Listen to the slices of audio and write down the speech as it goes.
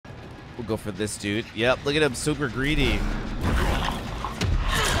We'll go for this dude. Yep, look at him, super greedy.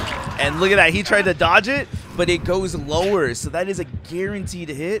 And look at that, he tried to dodge it, but it goes lower. So that is a guaranteed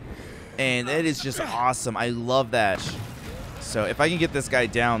hit. And that is just awesome. I love that. So if I can get this guy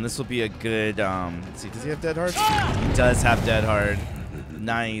down, this will be a good, let's see, does he have dead hard? He does have dead hard.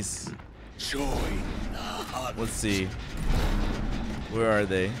 Nice. Let's see. Where are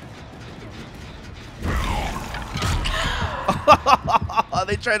they?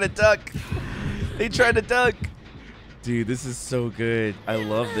 They try to duck. They try to duck. Dude, this is so good. I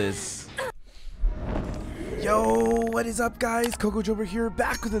love this. Yo, what is up, guys? Cocojobro here,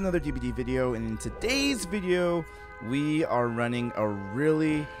 back with another DBD video. And in today's video, we are running a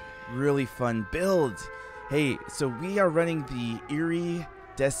really fun build. Hey, so we are running the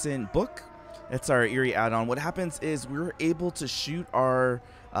Iridescent book. That's our Eerie add-on. What happens is we're able to shoot our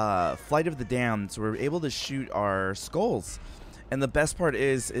Flight of the Damned. So we're able to shoot our skulls. And the best part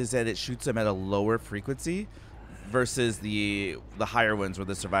is that it shoots them at a lower frequency versus the higher ones where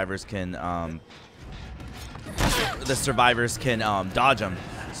the survivors can dodge them.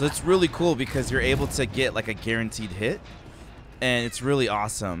 So it's really cool because you're able to get like a guaranteed hit, and it's really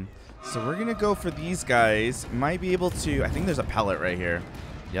awesome. So we're gonna go for these guys. Might be able to. I think there's a pellet right here.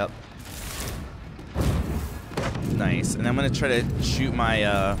 Yep. Nice. And I'm gonna try to shoot my.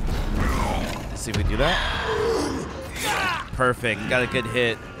 Let's see if we do that. Perfect. Got a good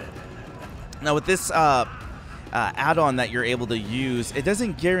hit. Now with this add-on that you're able to use, it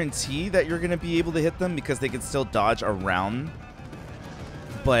doesn't guarantee that you're gonna be able to hit them because they can still dodge around.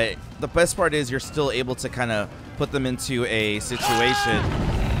 But the best part is you're still able to kind of put them into a situation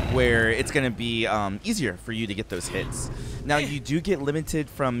where it's going to be easier for you to get those hits. Now, you do get limited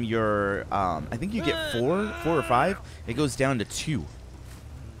from your, I think you get four or five. It goes down to 2.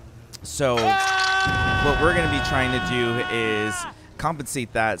 So what we're going to be trying to do is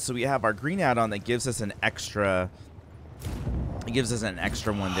compensate that. So we have our green add-on that gives us an extra, it gives us an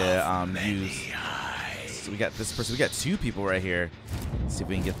extra one to use. So we got this person. We got 2 people right here. Let's see if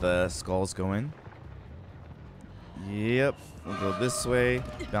we can get the skulls going. Yep. We'll go this way.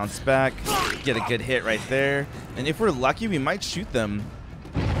 Bounce back. Get a good hit right there. And if we're lucky, we might shoot them.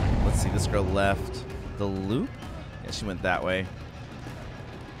 Let's see. This girl left the loop. Yeah, she went that way.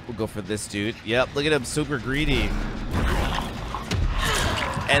 We'll go for this dude. Yep. Look at him. Super greedy.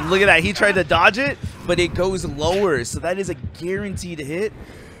 And look at that. He tried to dodge it, but it goes lower. So that is a guaranteed hit.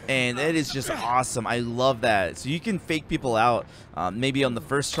 And that is just awesome. I love that. So you can fake people out maybe on the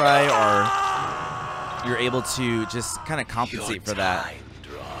first try, or you're able to just kind of compensate for that.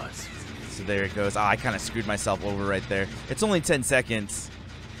 So there it goes. Oh, I kind of screwed myself over right there. It's only 10 seconds.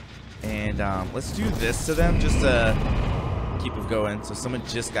 And let's do this to them just to keep them going. So someone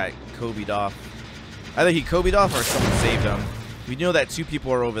just got Kobe'd off. Either he Kobe'd off or someone saved him. We know that 2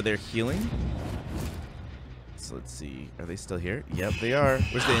 people are over there healing. So let's see. Are they still here? Yep, they are.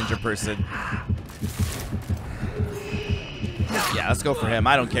 Where's the injured person? Yeah, let's go for him.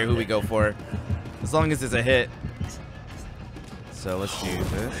 I don't care who we go for, as long as it's a hit. So let's do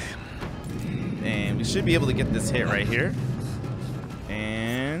this. And we should be able to get this hit right here.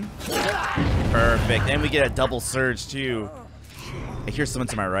 And perfect. And we get a double surge too. I hear someone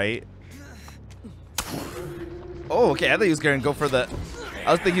to my right. Oh, okay. I thought he was going to go for the...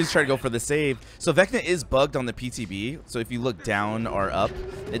 I was thinking he was trying to go for the save. So Vecna is bugged on the PTB. So if you look down or up,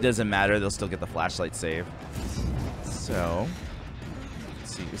 it doesn't matter. They'll still get the flashlight save. So,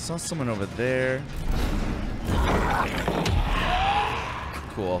 let's see. We saw someone over there.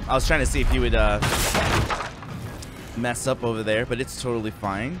 Cool. I was trying to see if he would mess up over there, but it's totally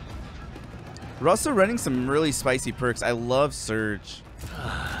fine. We're also running some really spicy perks. I love Surge.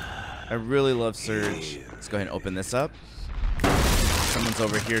 I really love Surge. Let's go ahead and open this up. Someone's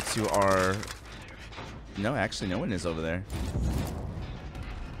over here to our... No, actually, no one is over there.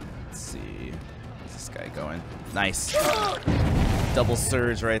 Let's see. Where's this guy going? Nice. Double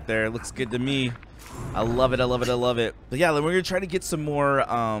surge right there. Looks good to me. I love it. I love it. I love it. But yeah, we're going to try to get some more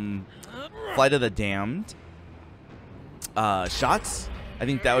Flight of the Damned shots. I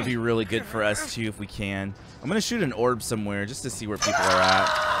think that would be really good for us, too, if we can. I'm going to shoot an orb somewhere just to see where people are at.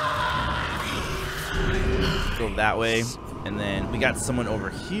 Go that way. And then we got someone over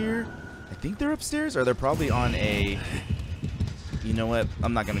here. I think they're upstairs, or they're probably on a... You know what?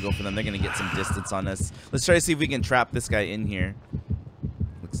 I'm not going to go for them. They're going to get some distance on us. Let's try to see if we can trap this guy in here.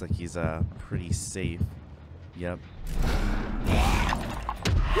 Looks like he's pretty safe. Yep.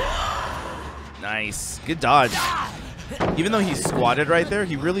 Nice. Good dodge. Even though he squatted right there,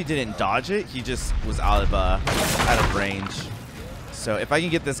 he really didn't dodge it. He just was out of range. So if I can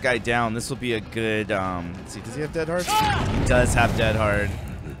get this guy down, this will be a good, let's see, does he have dead hard? He does have dead hard.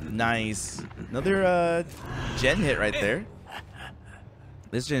 Nice. Another gen hit right there.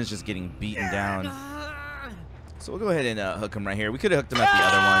 This gen is just getting beaten down. So we'll go ahead and hook him right here. We could have hooked him at the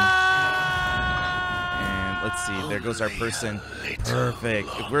other one. And let's see. There goes our person. Perfect.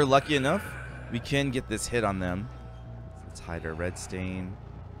 If we're lucky enough, we can get this hit on them. Let's hide our red stain.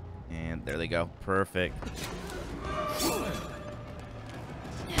 And there they go. Perfect.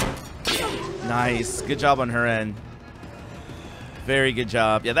 Nice. Good job on her end. Very good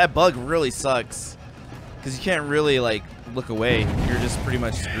job. Yeah, that bug really sucks. Because you can't really, like, look away. You're just pretty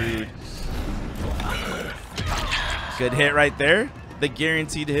much screwed. Good hit right there. The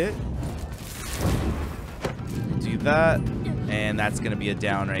guaranteed hit. Do that. And that's going to be a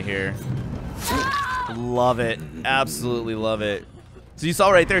down right here. Love it. Absolutely love it. So you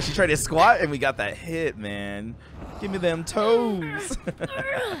saw right there, she tried to squat, and we got that hit, man. Give me them toes.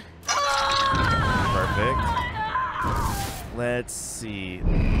 Perfect. Let's see.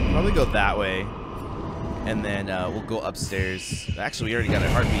 Probably go that way. And then we'll go upstairs. Actually, we already got a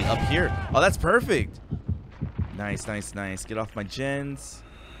heartbeat up here. Oh, that's perfect. Nice, nice, nice. Get off my gens.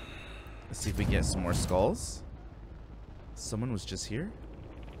 Let's see if we get some more skulls. Someone was just here.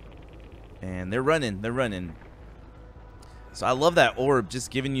 And they're running. They're running. So I love that orb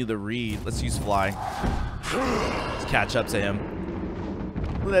just giving you the read. Let's use fly. Let's catch up to him.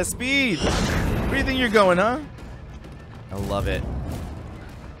 Look at that speed. Where do you think you're going, huh? I love it.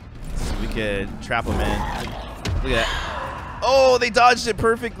 So we could trap him in. Look at that. Oh, they dodged it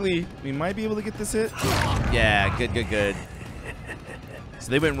perfectly. We might be able to get this hit. Yeah, good, good, good. So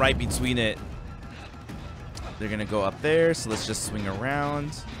they went right between it. They're going to go up there. So let's just swing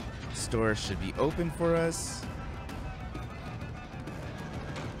around. This door should be open for us.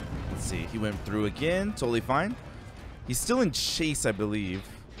 Let's see. He went through again. Totally fine. He's still in chase, I believe.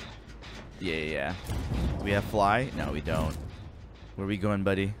 Yeah. Do we have fly? No, we don't. Where are we going,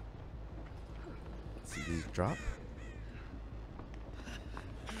 buddy? Let's see, did he drop?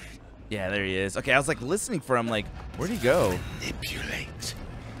 Yeah, there he is. Okay, I was like listening for him, like, where'd he go? Manipulate.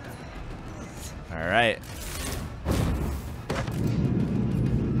 All right.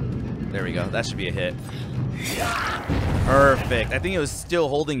 There we go. That should be a hit. Perfect. I think it was still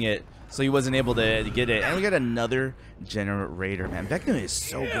holding it, so he wasn't able to get it. And we got another generator, man. Vecna is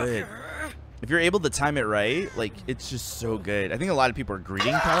so good. If you're able to time it right, like, it's just so good. I think a lot of people are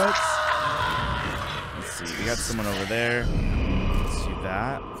greeting pellets. Let's see. We got someone over there. Let's do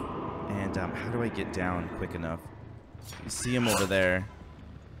that. And how do I get down quick enough? You see him over there.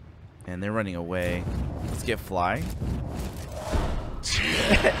 And they're running away. Let's get fly.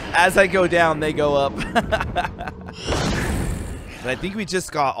 As I go down, they go up. But I think we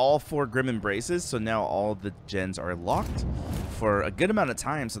just got all 4 Grim Embraces, so now all the gens are locked for a good amount of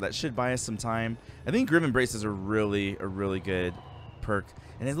time, so that should buy us some time. I think Grim Embraces are really a really good perk.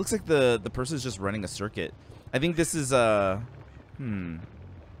 And it looks like the person's just running a circuit. I think this is I don't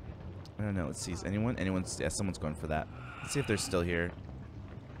know. Let's see. Is anyone? Yeah, someone's going for that. Let's see if they're still here.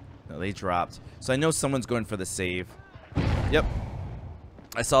 No, they dropped. So I know someone's going for the save. Yep.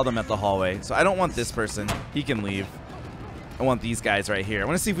 I saw them at the hallway. So I don't want this person. He can leave. I want these guys right here. I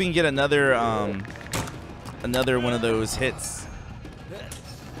want to see if we can get another another one of those hits.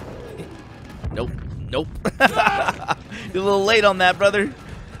 Nope. Nope. You're a little late on that, brother.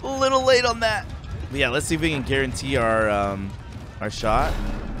 A little late on that. But yeah, let's see if we can guarantee our shot.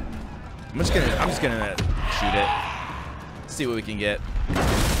 I'm just gonna shoot it. See what we can get.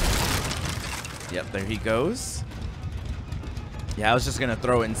 Yep, there he goes. Yeah, I was just gonna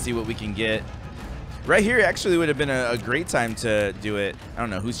throw it and see what we can get. Right here actually would have been a great time to do it. I don't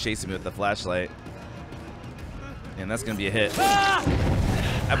know who's chasing me with the flashlight. And that's gonna be a hit.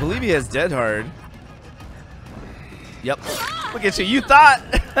 I believe he has dead hard. Yep. Look at you. You thought.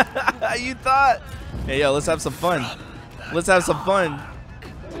 You thought. Hey, yo, let's have some fun. Let's have some fun.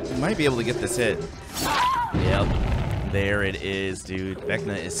 We might be able to get this hit. Yep. There it is, dude.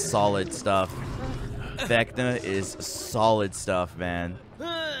 Vecna is solid stuff. Vecna is solid stuff, man.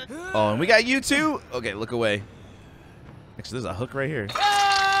 Oh, and we got you too? Okay, look away. Actually, there's a hook right here. Come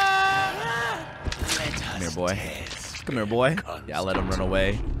here, boy. Come here, boy. Yeah, I'll let him run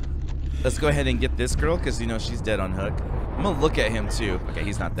away. Let's go ahead and get this girl, because, you know, she's dead on hook. I'm going to look at him, too. Okay,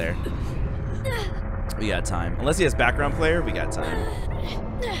 he's not there. We got time. Unless he has background player, we got time.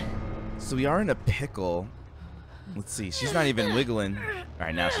 So we are in a pickle. Let's see. She's not even wiggling. All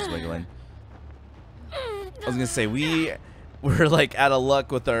right, now she's wiggling. I was going to say, we're like out of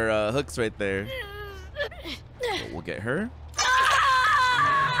luck with our hooks right there. But we'll get her.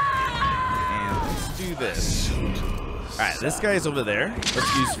 And let's do this. Alright, this guy's over there.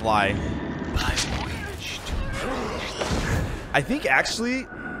 Let's use fly. I think actually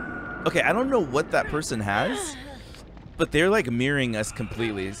Okay, I don't know what that person has, but they're like mirroring us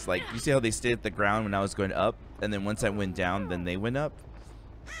completely. It's like, you see how they stayed at the ground when I was going up, and then once I went down, then they went up.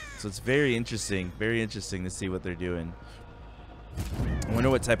 So it's very interesting to see what they're doing. I wonder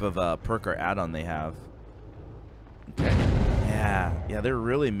what type of perk or add-on they have. Okay. Yeah, they're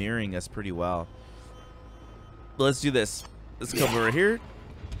really mirroring us pretty well. But let's do this. Let's come over here.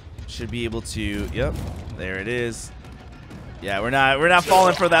 Should be able to. Yep, there it is. Yeah, we're not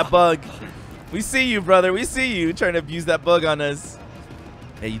falling for that bug. We see you, brother. We see you trying to abuse that bug on us.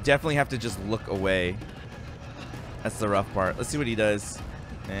 Yeah, you definitely have to just look away. That's the rough part. Let's see what he does.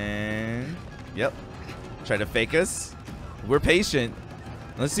 And yep, try to fake us. We're patient.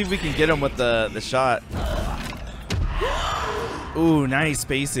 Let's see if we can get him with the shot. Ooh, nice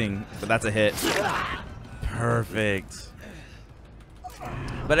spacing, but that's a hit. Perfect.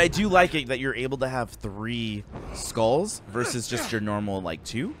 But I do like it that you're able to have 3 skulls versus just your normal like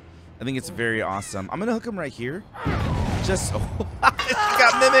 2. I think it's very awesome. I'm gonna hook him right here. Just she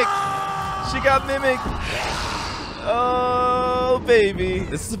got mimicked. She got mimicked. Oh baby,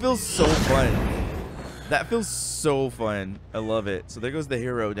 this feels so fun. That feels so fun. I love it. So there goes the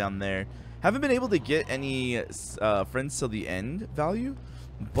hero down there. Haven't been able to get any friends till the end value,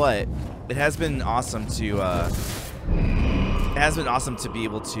 but it has been awesome to be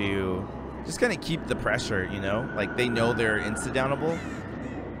able to just kind of keep the pressure, you know? Like, they know they're insta-downable.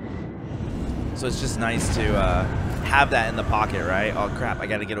 So it's just nice to have that in the pocket, right? Oh, crap, I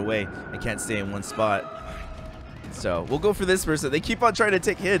got to get away. I can't stay in one spot. So we'll go for this person. They keep on trying to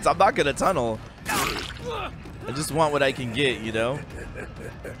take hits. I'm not going to tunnel. I just want what I can get, you know?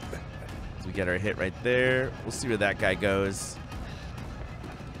 So we get our hit right there. We'll see where that guy goes.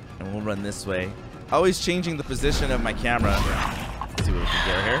 And we'll run this way. Always changing the position of my camera. Let's see what we can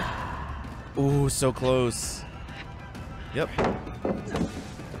get here. Ooh, so close. Yep.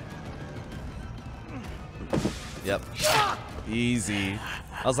 Yep. Easy.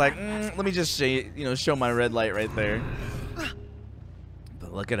 I was like, let me just show my red light right there.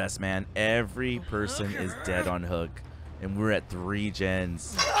 But look at us, man. Every person is dead on hook. And we're at 3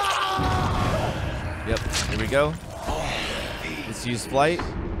 gens. Yep, here we go. Let's use flight.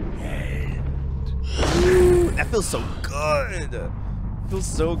 Ooh, that feels so good. Feels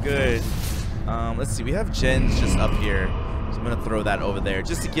so good. Let's see, we have gens just up here. So I'm gonna throw that over there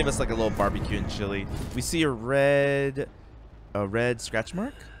just to give us like a little barbecue and chili. We see a red scratch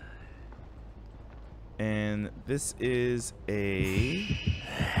mark. And this is a...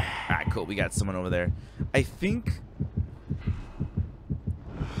 Alright, cool, we got someone over there. I think...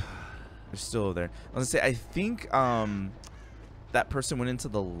 They're still over there. I was gonna say, I think that person went into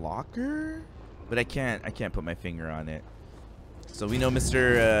the locker, but I can't put my finger on it. So we know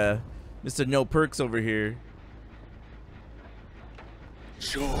Mr. No Perks over here.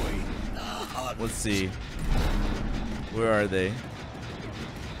 Let's see. Where are they?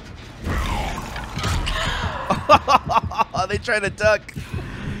 They try to duck.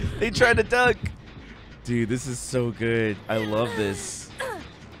 They try to duck. Dude, this is so good. I love this.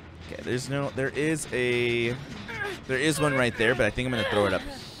 Okay, there is one right there, but I think I'm gonna throw it up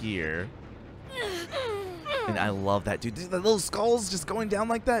here. And I love that, dude. The little skulls just going down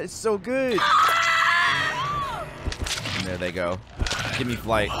like that is so good. And there they go. Give me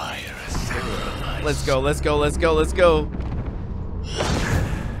flight. Let's go, let's go, let's go, let's go.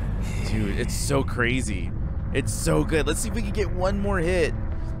 Dude, it's so crazy. It's so good. Let's see if we can get one more hit.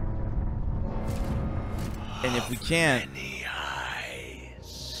 And if we can't,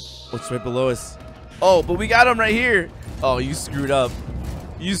 what's right below us? Oh, but we got him right here. Oh, you screwed up.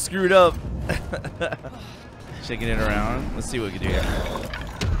 You screwed up. Shaking it around. Let's see what we can do here.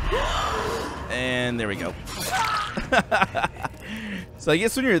 And there we go. So I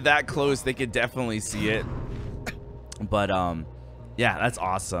guess when you're that close, they could definitely see it. But yeah, that's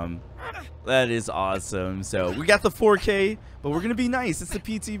awesome. That is awesome. So we got the 4K, but we're gonna be nice. It's the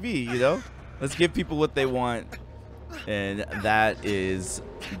PTV, you know. Let's give people what they want, and that is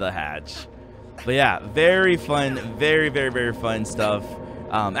the hatch. But yeah, very fun, very, very, very fun stuff.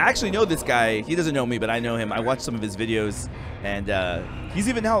 I actually know this guy. He doesn't know me, but I know him. I watched some of his videos, and he's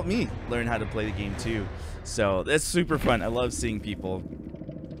even helped me learn how to play the game too. So that's super fun. I love seeing people.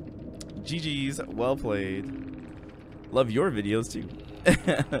 GG's, well played. Love your videos too.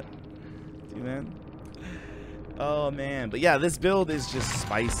 See, man. Oh man, but yeah, this build is just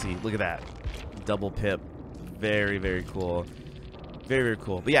spicy. Look at that, double pip. Very, very cool. Very, very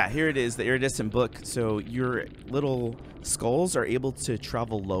cool. But yeah, here it is, the iridescent book. So your little skulls are able to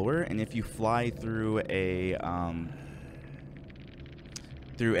travel lower, and if you fly through a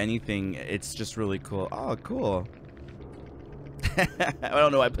through anything, it's just really cool. Oh, cool. I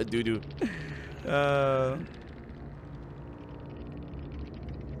don't know why I put doo-doo.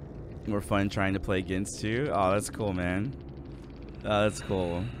 More fun trying to play against you. Oh, that's cool, man. That's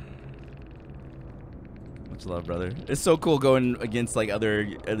cool. Much love, brother. It's so cool going against like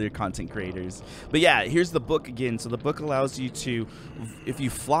other content creators. But yeah, here's the book again. So the book allows you to, if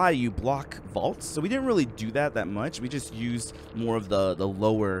you fly, you block vaults. So we didn't really do that much. We just used more of the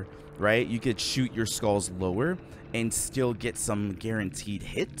lower, right? You could shoot your skulls lower and still get some guaranteed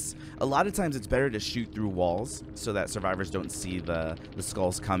hits. A lot of times it's better to shoot through walls so that survivors don't see the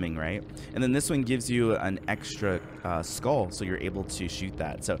skulls coming, right? And then this one gives you an extra skull, so you're able to shoot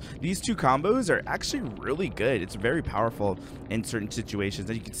that. So these two combos are actually really good. It's very powerful in certain situations.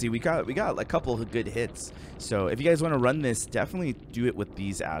 As you can see, we got a couple of good hits. So if you guys want to run this, definitely do it with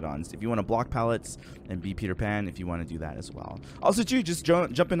these add-ons. If you want to block pallets and be Peter Pan, if you want to do that as well. Also too, just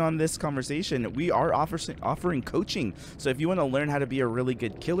jumping on this conversation, we are offering coaching. So if you want to learn how to be a really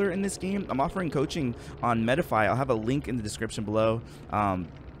good killer in this game, I'm offering coaching on Medify. I'll have a link in the description below.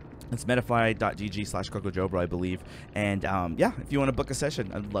 It's medify.gg/Cocojobro, I believe. And yeah, if you want to book a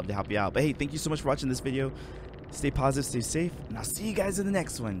session, I'd love to help you out. But hey, thank you so much for watching this video. Stay positive, stay safe, and I'll see you guys in the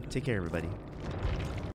next one. Take care, everybody.